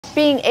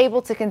Being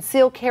able to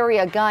conceal carry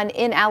a gun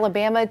in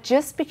Alabama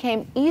just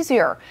became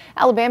easier.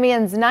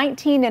 Alabamians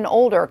 19 and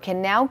older can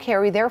now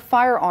carry their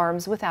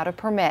firearms without a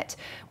permit.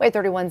 WAAY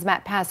 31's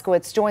Matt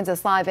Paskowitz joins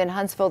us live in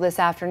Huntsville this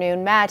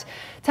afternoon. Matt,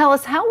 tell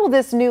us, how will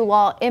this new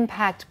law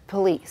impact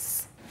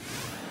police?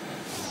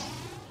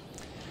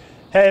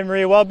 Hey,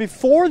 Marie. Well,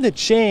 before the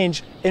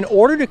change, in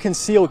order to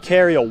conceal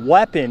carry a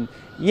weapon,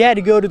 you had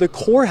to go to the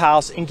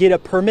courthouse and get a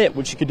permit,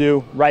 which you could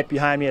do right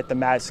behind me at the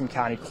Madison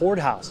County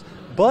Courthouse.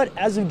 But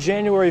as of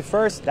January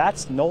 1st,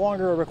 that's no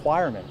longer a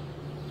requirement.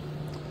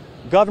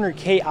 Governor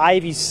Kay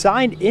Ivey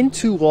signed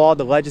into law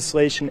the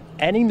legislation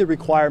ending the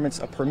requirements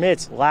of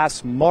permits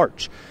last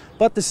March.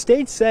 But the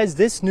state says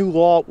this new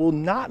law will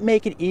not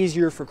make it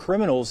easier for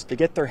criminals to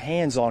get their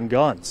hands on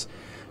guns.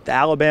 The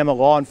Alabama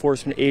Law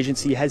Enforcement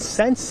Agency has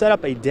since set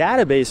up a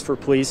database for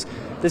police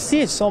to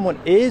see if someone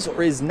is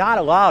or is not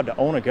allowed to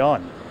own a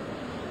gun.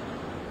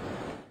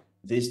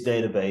 This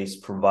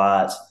database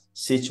provides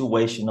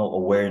situational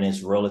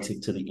awareness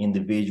relative to the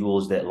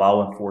individuals that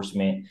law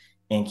enforcement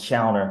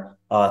encounter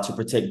to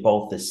protect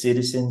both the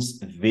citizens,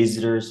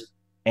 visitors,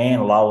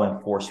 and law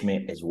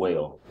enforcement as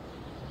well.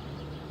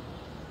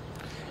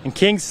 And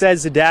King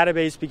says the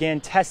database began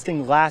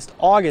testing last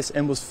August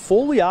and was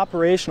fully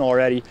operational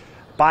already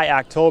by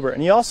October.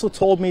 And he also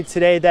told me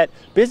today that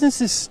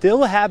businesses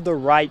still have the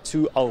right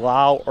to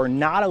allow or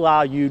not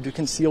allow you to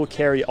conceal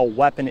carry a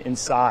weapon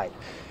inside.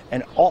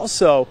 And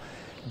also,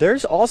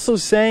 there's also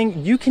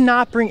saying you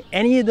cannot bring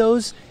any of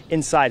those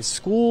inside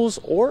schools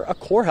or a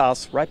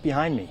courthouse right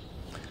behind me.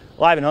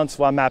 Live in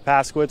Huntsville, I'm Matt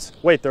Paskowitz,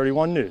 WAAY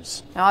 31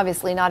 News. Now,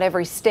 obviously, not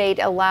every state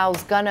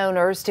allows gun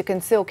owners to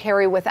conceal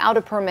carry without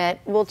a permit.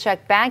 We'll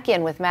check back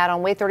in with Matt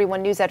on WAAY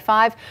 31 News at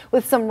 5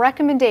 with some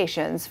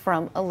recommendations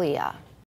from Aaliyah.